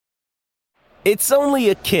It's only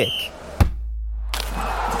a kick,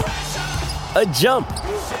 a jump,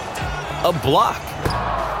 a block.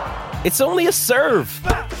 It's only a serve.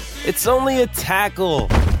 It's only a tackle,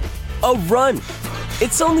 a run.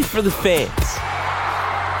 It's only for the fans.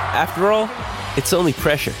 After all, it's only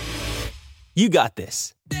pressure. You got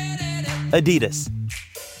this. Adidas.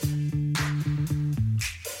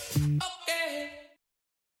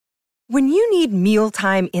 When you need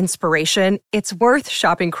mealtime inspiration, it's worth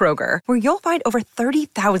shopping Kroger, where you'll find over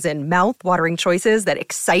 30,000 mouth-watering choices that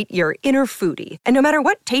excite your inner foodie. And no matter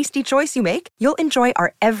what tasty choice you make, you'll enjoy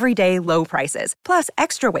our everyday low prices, plus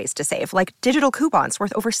extra ways to save, like digital coupons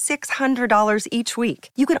worth over $600 each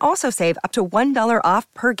week. You can also save up to $1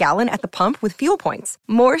 off per gallon at the pump with fuel points.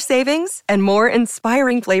 More savings and more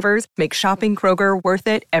inspiring flavors make shopping Kroger worth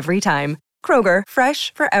it every time. Kroger,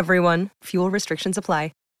 fresh for everyone. Fuel restrictions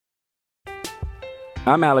apply.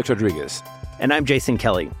 I'm Alex Rodriguez. And I'm Jason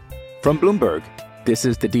Kelly. From Bloomberg, this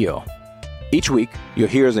is The Deal. Each week, you'll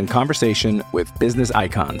hear us in conversation with business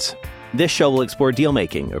icons. This show will explore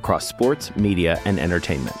deal-making across sports, media, and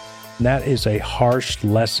entertainment. That is a harsh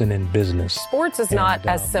lesson in business. Sports is not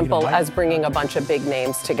as simple as bringing a bunch of big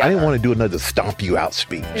names together. I didn't want to do another stomp you out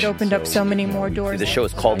speech. It opened up so many more doors. The show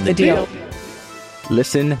is called The Deal.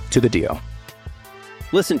 Listen to The Deal.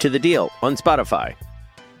 Listen to The Deal on Spotify.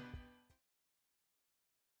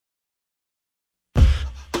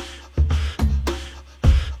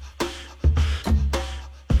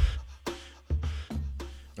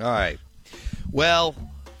 All right. Well,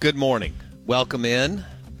 good morning. Welcome in.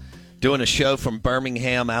 Doing a show from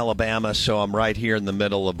Birmingham, Alabama, so I'm right here in the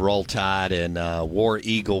middle of Roll Tide and War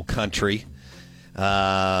Eagle country,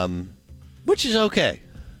 which is okay.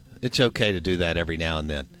 It's okay to do that every now and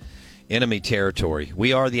then. Enemy territory.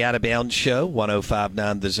 We are the Out of Bounds Show,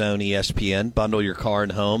 105.9 The Zone ESPN. Bundle your car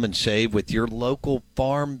and home and save with your local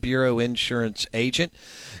Farm Bureau insurance agent.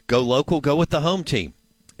 Go local, go with the home team,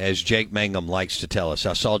 as Jake Mangum likes to tell us.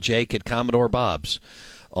 I saw Jake at Commodore Bob's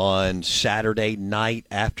on Saturday night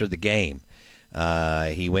after the game.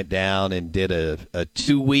 He went down and did a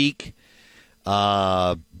 2-week,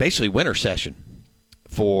 basically winter session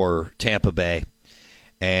for Tampa Bay.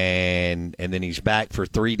 And then he's back for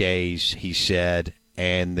 3 days, he said,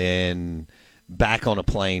 and then back on a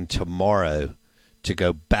plane tomorrow to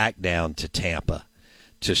go back down to Tampa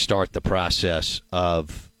to start the process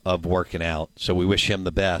of working out. So we wish him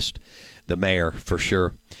the best, the mayor, for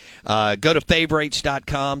sure. Go to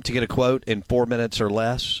favorites.com to get a quote in 4 minutes or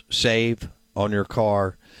less. Save on your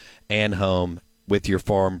car and home with your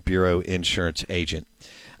Farm Bureau insurance agent.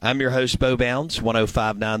 I'm your host, Bo Bounds,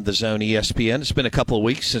 105.9 The Zone ESPN. It's been a couple of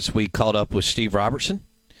weeks since we caught up with Steve Robertson,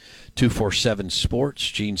 247 Sports,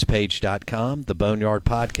 genespage.com, the Boneyard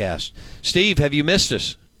Podcast. Steve, have you missed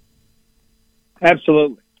us?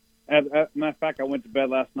 Absolutely. As a matter of fact, I went to bed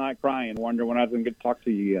last night crying, wondering when I was going to get to talk to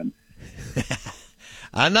you again.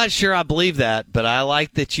 I'm not sure I believe that, but I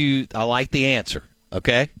like the answer.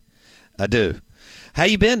 Okay, I do. How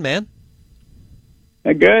you been, man?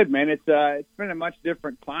 Good, man. It's been a much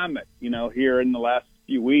different climate, here in the last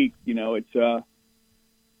few weeks. It's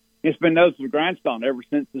been nose to the grindstone ever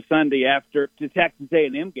since the Sunday after the Texas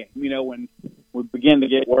A&M game. When we began to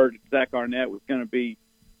get word that Zach Arnett was going to be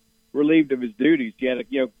relieved of his duties. You had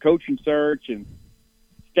a coaching search and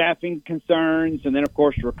staffing concerns, and then of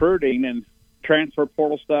course recruiting and transfer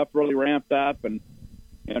portal stuff really ramped up, and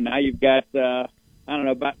now you've got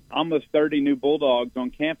about almost 30 new Bulldogs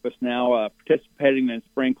on campus now participating in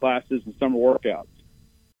spring classes and summer workouts.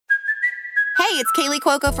 Hey, it's Kaylee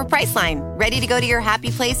Cuoco for Priceline. Ready to go to your happy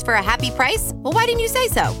place for a happy price? Well, why didn't you say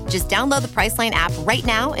so? Just download the Priceline app right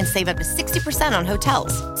now and save up to 60% on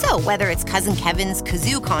hotels. So whether it's Cousin Kevin's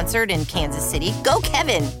Kazoo Concert in Kansas City, go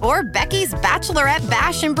Kevin, or Becky's Bachelorette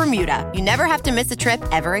Bash in Bermuda, you never have to miss a trip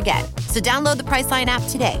ever again. So download the Priceline app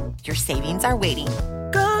today. Your savings are waiting.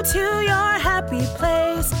 Go to your happy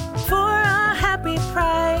place for a happy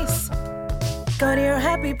price. Go to your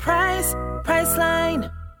happy price,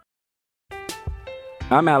 Priceline.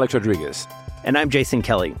 I'm Alex Rodriguez. And I'm Jason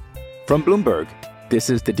Kelly. From Bloomberg, this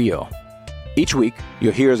is The Deal. Each week,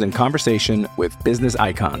 you'll hear us in conversation with business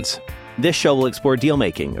icons. This show will explore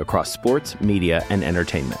deal-making across sports, media, and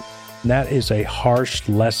entertainment. That is a harsh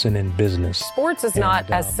lesson in business. Sports is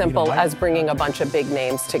not as simple as bringing a bunch of big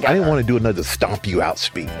names together. I didn't want to do another stomp you out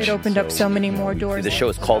speech. It opened up so many more doors. The show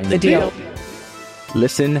is called The Deal.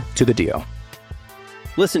 Listen to The Deal.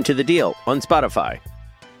 Listen to The Deal on Spotify.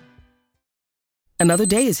 Another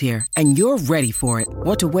day is here, and you're ready for it.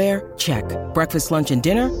 What to wear? Check. Breakfast, lunch, and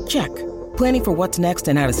dinner? Check. Planning for what's next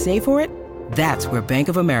and how to save for it? That's where Bank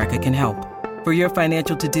of America can help. For your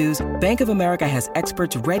financial to-dos, Bank of America has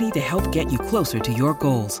experts ready to help get you closer to your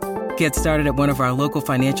goals. Get started at one of our local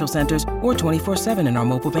financial centers or 24/7 in our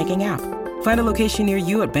mobile banking app. Find a location near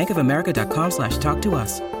you at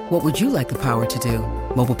bankofamerica.com/talktous. What would you like the power to do?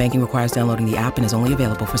 Mobile banking requires downloading the app and is only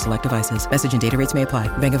available for select devices. Message and data rates may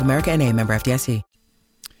apply. Bank of America N.A., member FDIC.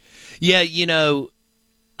 Yeah,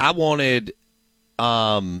 I wanted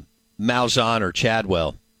Malzahn or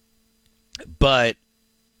Chadwell, but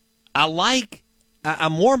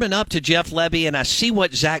I'm warming up to Jeff Lebby, and I see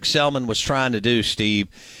what Zach Selman was trying to do, Steve,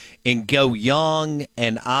 and go young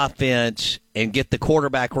and offense and get the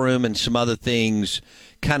quarterback room and some other things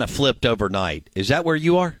kind of flipped overnight. Is that where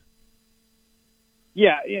you are?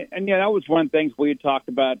 Yeah, and that was one of the things we had talked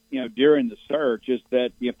about, during the search, is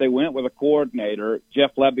that if they went with a coordinator,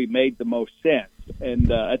 Jeff Lebby made the most sense, and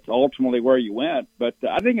that's ultimately where you went. But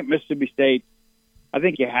I think at Mississippi State, I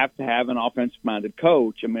think you have to have an offensive-minded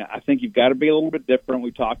coach. I mean, I think you've got to be a little bit different.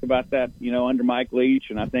 We talked about that, under Mike Leach,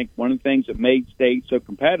 and I think one of the things that made State so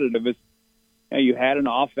competitive is you had an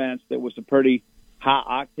offense that was a pretty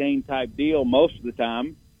high-octane type deal most of the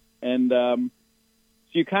time, and so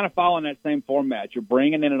you kind of follow in that same format. You're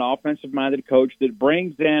bringing in an offensive-minded coach that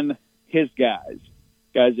brings in his guys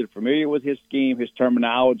that are familiar with his scheme, his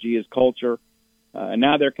terminology, his culture. And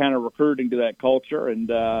now they're kind of recruiting to that culture and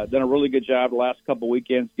done a really good job the last couple of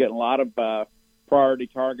weekends getting a lot of priority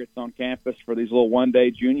targets on campus for these little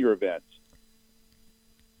one-day junior events.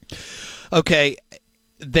 Okay,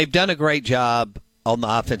 they've done a great job on the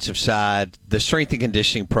offensive side. The strength and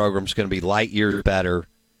conditioning program is going to be light years better.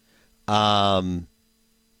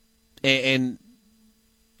 And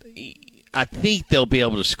I think they'll be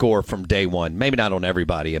able to score from day one. Maybe not on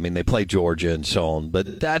everybody. I mean, they play Georgia and so on.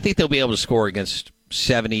 But I think they'll be able to score against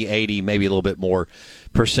 70, 80, maybe a little bit more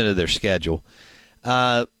 % of their schedule.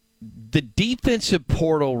 The defensive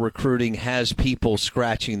portal recruiting has people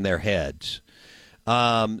scratching their heads.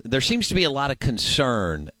 There seems to be a lot of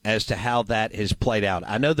concern as to how that has played out.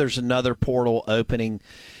 I know there's another portal opening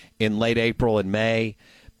in late April and May,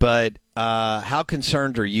 but how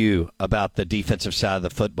concerned are you about the defensive side of the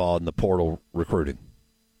football and the portal recruiting?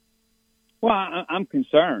 Well, I'm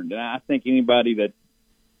concerned, and I think anybody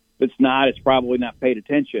that's not is probably not paid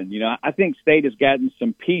attention. I think State has gotten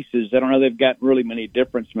some pieces. I don't know they've got really many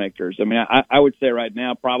difference makers. I mean, I would say right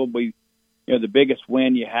now probably the biggest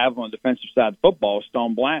win you have on the defensive side of football is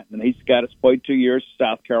Stone Blanton, and he's got us played 2 years at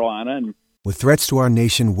South Carolina. And with threats to our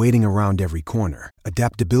nation waiting around every corner,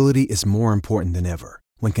 adaptability is more important than ever.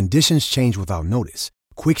 When conditions change without notice,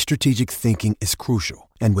 quick strategic thinking is crucial.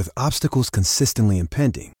 And with obstacles consistently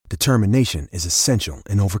impending, determination is essential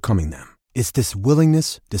in overcoming them. It's this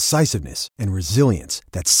willingness, decisiveness, and resilience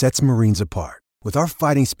that sets Marines apart. With our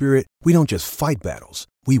fighting spirit, we don't just fight battles,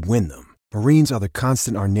 we win them. Marines are the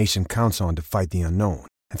constant our nation counts on to fight the unknown.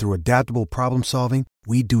 And through adaptable problem solving,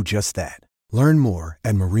 we do just that. Learn more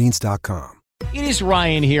at Marines.com. It is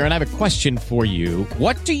Ryan here, and I have a question for you.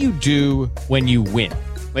 What do you do when you win?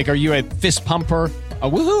 Like, are you a fist pumper, a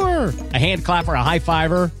woo-hooer, a hand clapper, a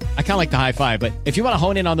high-fiver? I kind of like the high-five, but if you want to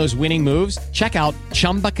hone in on those winning moves, check out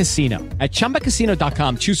Chumba Casino. At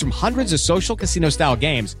ChumbaCasino.com, choose from hundreds of social casino-style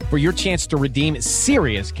games for your chance to redeem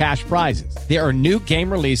serious cash prizes. There are new game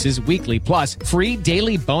releases weekly, plus free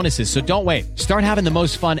daily bonuses, so don't wait. Start having the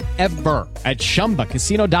most fun ever at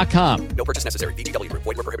ChumbaCasino.com. No purchase necessary. VGW. Void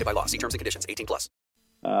where prohibited by law. See terms and conditions. 18+.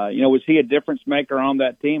 Was he a difference maker on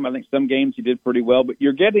that team? I think some games he did pretty well, but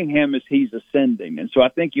you're getting him as he's ascending. And so I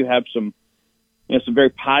think you have some very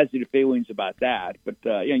positive feelings about that. But,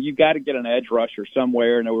 you've got to get an edge rusher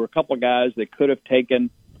somewhere. And there were a couple of guys that could have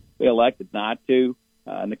taken, they elected not to.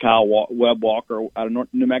 Kyle Webb Walker out of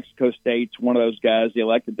New Mexico State's one of those guys. They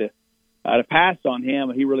elected to pass on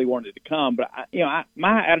him, and he really wanted to come. But,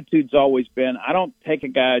 my attitude's always been, I don't take a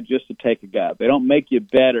guy just to take a guy. They don't make you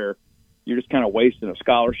better. You're just kind of wasting a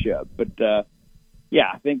scholarship. But,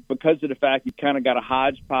 I think because of the fact you've kind of got a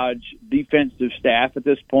hodgepodge defensive staff at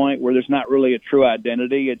this point where there's not really a true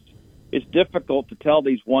identity, it's difficult to tell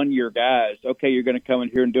these one-year guys, okay, you're going to come in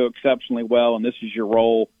here and do exceptionally well, and this is your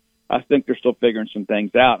role. I think they're still figuring some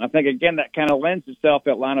things out. And I think, again, that kind of lends itself,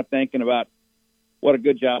 that line of thinking about what a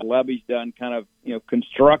good job Lebby's done kind of,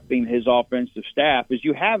 constructing his offensive staff is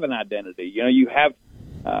you have an identity. You have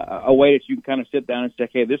a way that you can kind of sit down and say,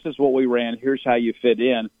 hey, this is what we ran. Here's how you fit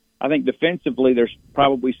in. I think defensively there's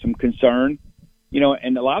probably some concern,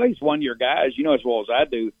 and a lot of these one-year guys, as well as I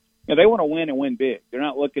do, they want to win and win big. They're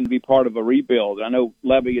not looking to be part of a rebuild. I know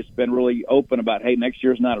Lebby has been really open about, hey, next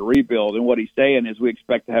year's not a rebuild, and what he's saying is we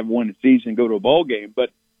expect to have a winning season and go to a bowl game.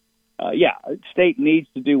 But State needs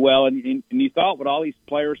to do well. And you thought with all these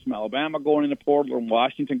players from Alabama going in the portal and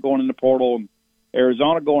Washington going in the portal and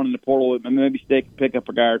Arizona going in the portal, maybe State could pick up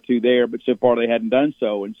a guy or two there, but so far they hadn't done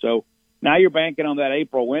so. And so now you're banking on that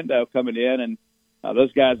April window coming in, and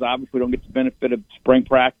those guys obviously don't get the benefit of spring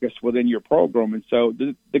practice within your program. And so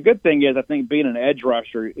the good thing is, I think, being an edge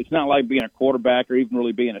rusher, it's not like being a quarterback or even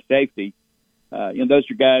really being a safety. Those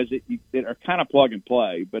are guys that are kind of plug and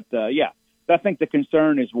play. But, I think the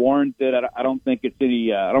concern is warranted. I don't think it's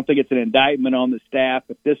an indictment on the staff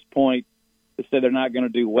at this point to say they're not going to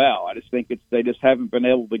do well. I just think they just haven't been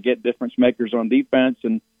able to get difference makers on defense,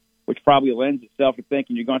 and which probably lends itself to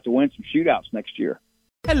thinking you're going to win some shootouts next year.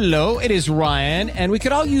 Hello, it is Ryan, and we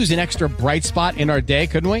could all use an extra bright spot in our day,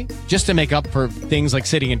 couldn't we? Just to make up for things like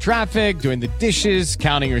sitting in traffic, doing the dishes,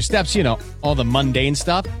 counting your steps, all the mundane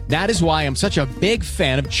stuff. That is why I'm such a big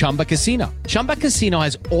fan of Chumba Casino. Chumba Casino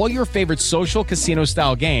has all your favorite social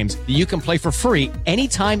casino-style games that you can play for free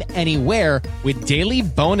anytime, anywhere with daily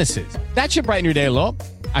bonuses. That should brighten your day a little.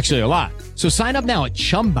 Actually, a lot. So sign up now at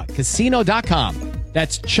ChumbaCasino.com.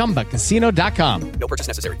 That's ChumbaCasino.com. No purchase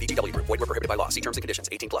necessary. VGW Group. Void where prohibited by law. See terms and conditions.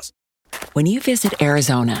 18+. When you visit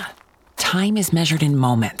Arizona, time is measured in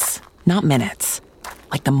moments, not minutes.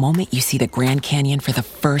 Like the moment you see the Grand Canyon for the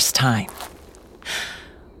first time.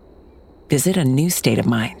 Visit a new state of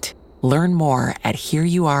mind. Learn more at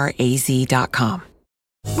hereyouareaz.com.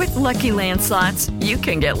 With Lucky Land Slots, you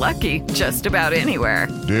can get lucky just about anywhere.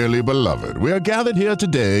 Dearly beloved, we are gathered here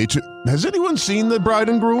today to... Has anyone seen the bride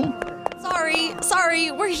and groom?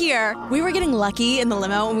 Sorry, we're here. We were getting lucky in the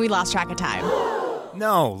limo and we lost track of time.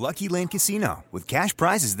 No, Lucky Land Casino, with cash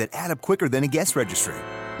prizes that add up quicker than a guest registry.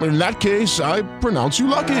 In that case, I pronounce you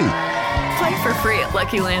lucky. Play for free at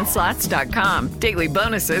LuckyLandSlots.com. Daily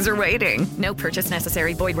bonuses are waiting. No purchase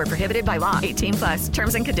necessary. Void where prohibited by law. 18+.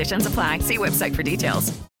 Terms and conditions apply. See website for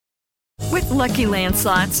details. With Lucky Land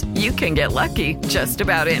Slots, you can get lucky just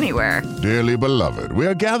about anywhere. Dearly beloved, we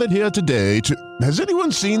are gathered here today to... Has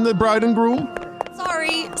anyone seen the bride and groom?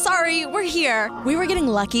 Sorry, we're here. We were getting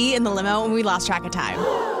lucky in the limo and we lost track of time.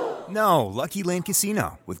 No, Lucky Land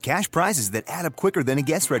Casino, with cash prizes that add up quicker than a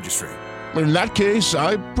guest registry. In that case,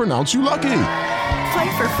 I pronounce you lucky.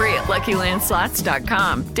 Play for free at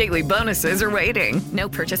LuckyLandSlots.com. Daily bonuses are waiting. No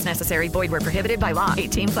purchase necessary. Void where prohibited by law.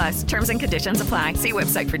 18+. Terms and conditions apply. See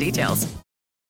website for details.